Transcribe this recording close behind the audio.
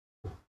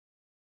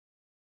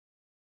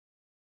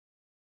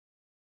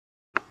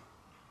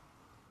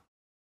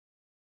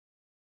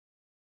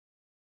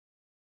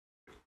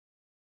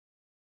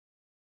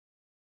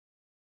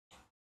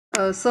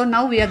So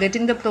now we are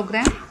getting the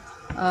program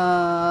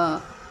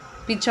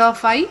pitch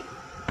of I.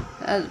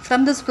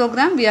 From this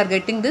program we are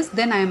getting this.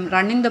 Then I am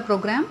running the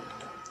program.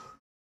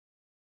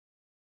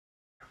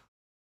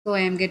 So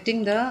I am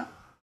getting the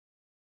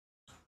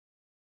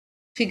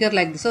figure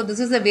like this. So this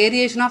is a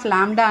variation of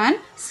lambda and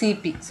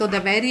Cp. So the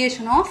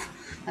variation of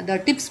the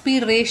tip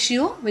speed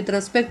ratio with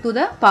respect to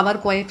the power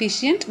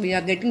coefficient we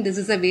are getting, this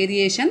is a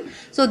variation.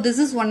 So this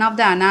is one of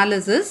the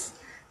analysis.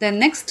 The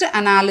next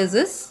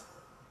analysis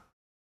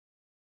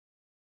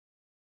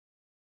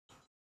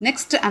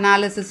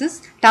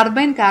is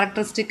turbine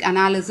characteristic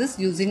analysis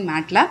using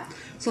MATLAB.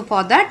 So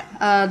for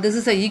that this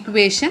is a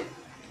equation.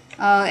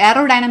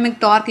 Aerodynamic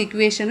torque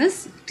equation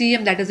is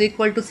Tm, that is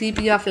equal to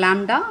Cp of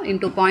lambda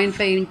into 0.5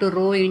 into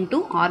rho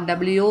into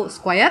Rwo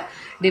square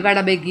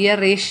divided by gear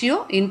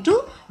ratio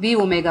into V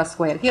omega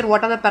square. Here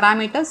what are the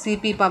parameters?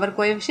 Cp power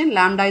coefficient,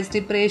 lambda is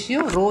tip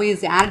ratio, rho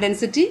is air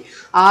density,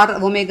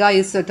 R omega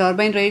is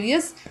turbine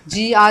radius,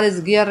 Gr is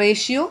gear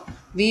ratio,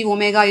 V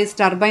omega is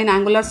turbine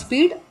angular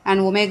speed, and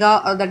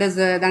omega that is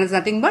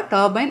nothing but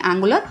turbine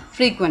angular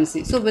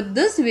frequency. So with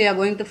this we are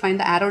going to find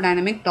the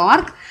aerodynamic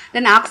torque.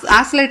 Then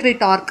oscillatory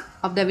torque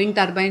of the wind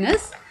turbine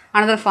is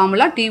another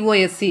formula,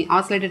 TOSC.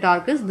 Oscillatory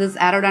torque is this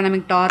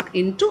aerodynamic torque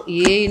into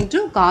A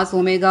into cos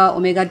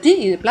omega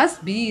t plus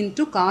B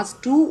into cos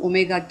 2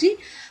 omega t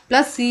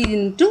plus C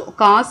into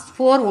cos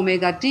 4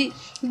 omega t.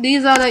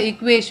 These are the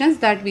equations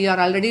that we are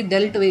already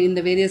dealt with in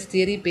the various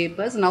theory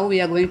papers. Now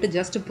we are going to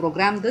just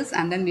program this,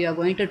 and then we are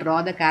going to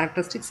draw the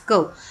characteristics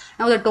curve.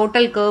 Now the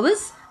total curve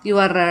is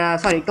your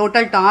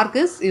total torque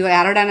is your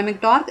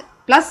aerodynamic torque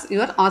plus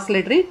your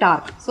oscillatory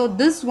torque. So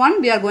this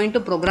one we are going to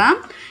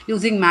program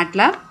using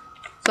MATLAB.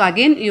 So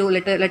again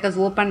let us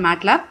open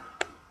MATLAB.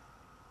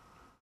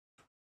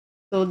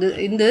 So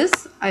in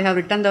this I have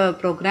written the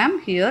program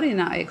here in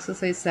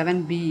exercise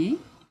 7b.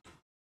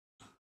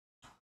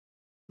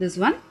 This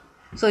one.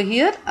 So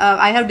here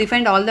I have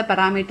defined all the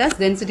parameters: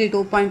 density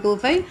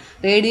 2.25,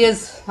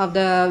 radius of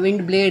the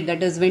wind blade,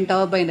 that is wind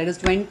turbine, that is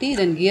 20,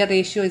 then gear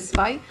ratio is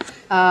 5,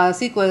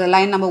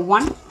 line number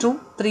 1, 2,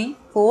 3,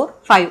 4,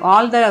 5.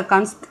 All the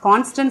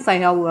constants I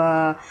have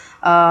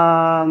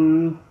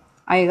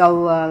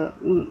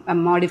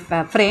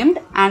framed,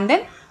 and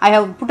then I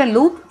have put a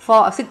loop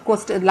for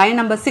line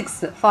number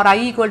 6 for I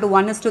equal to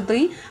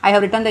 1:3. I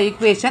have written the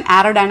equation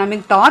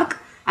aerodynamic torque,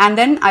 and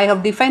then I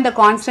have defined the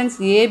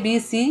constants A, B,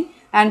 C,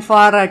 and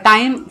for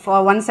time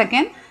for 1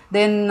 second.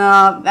 Then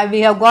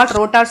we have got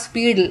rotor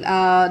speed,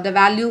 the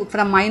value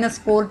from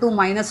 -4 to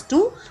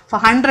 -2. For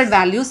 100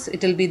 values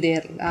it will be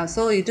there.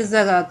 So it is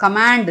a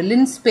command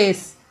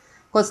linspace.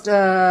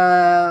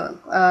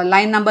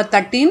 Line number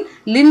 13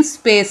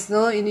 linspace.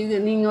 So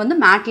you on the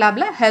MATLAB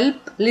la help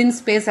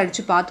linspace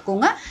adichu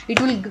paathukonga. It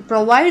will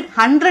provide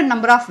 100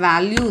 number of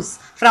values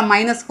from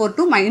 -4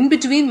 to in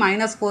between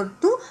 -4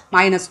 to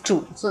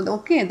 -2. So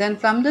okay, then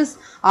from this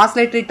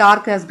oscillatory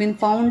torque has been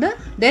found.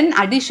 Then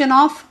addition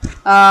of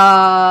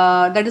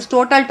that is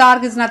total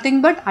torque is nothing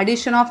but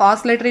addition of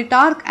oscillatory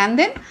torque and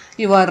then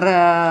your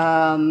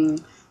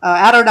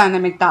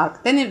aerodynamic torque.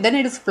 Then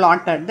it is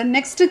plotted. The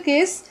next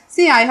case,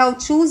 see, I have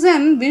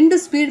chosen wind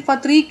speed for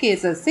 3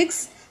 cases.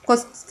 6,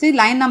 because see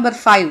line number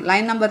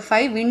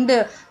 5 wind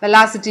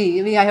velocity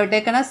I have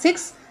taken as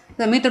 6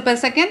 meter per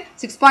second,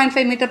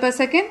 6.5 meter per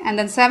second, and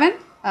then 7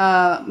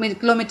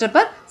 kilometer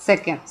per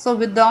second. So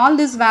with all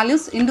these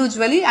values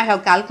individually I have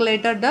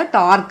calculated the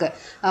torque,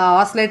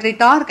 oscillatory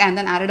torque and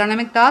then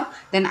aerodynamic torque,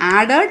 then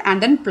added and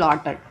then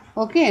plotted.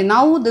 Okay,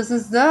 now this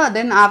is the,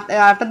 then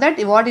after that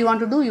what you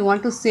want to do, you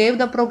want to save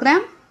the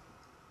program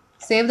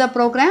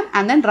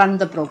and then run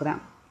the program.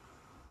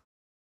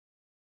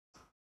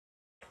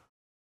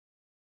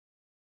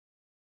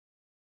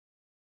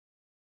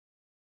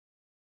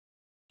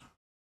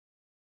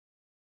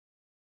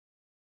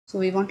 So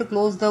we want to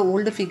close the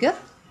old figure.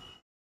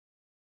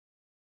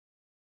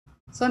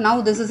 So now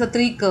this is a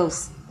 3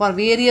 curves for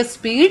various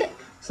speed.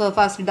 So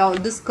first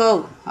down this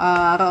curve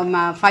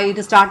 5, it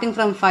is starting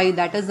from 5,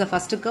 that is the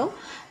first curve.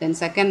 Then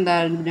second,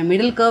 the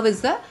middle curve is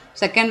the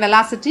second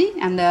velocity,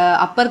 and the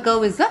upper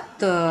curve is the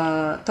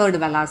third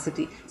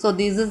velocity. So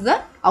this is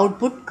the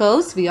output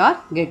curves we are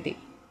getting.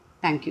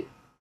 Thank you.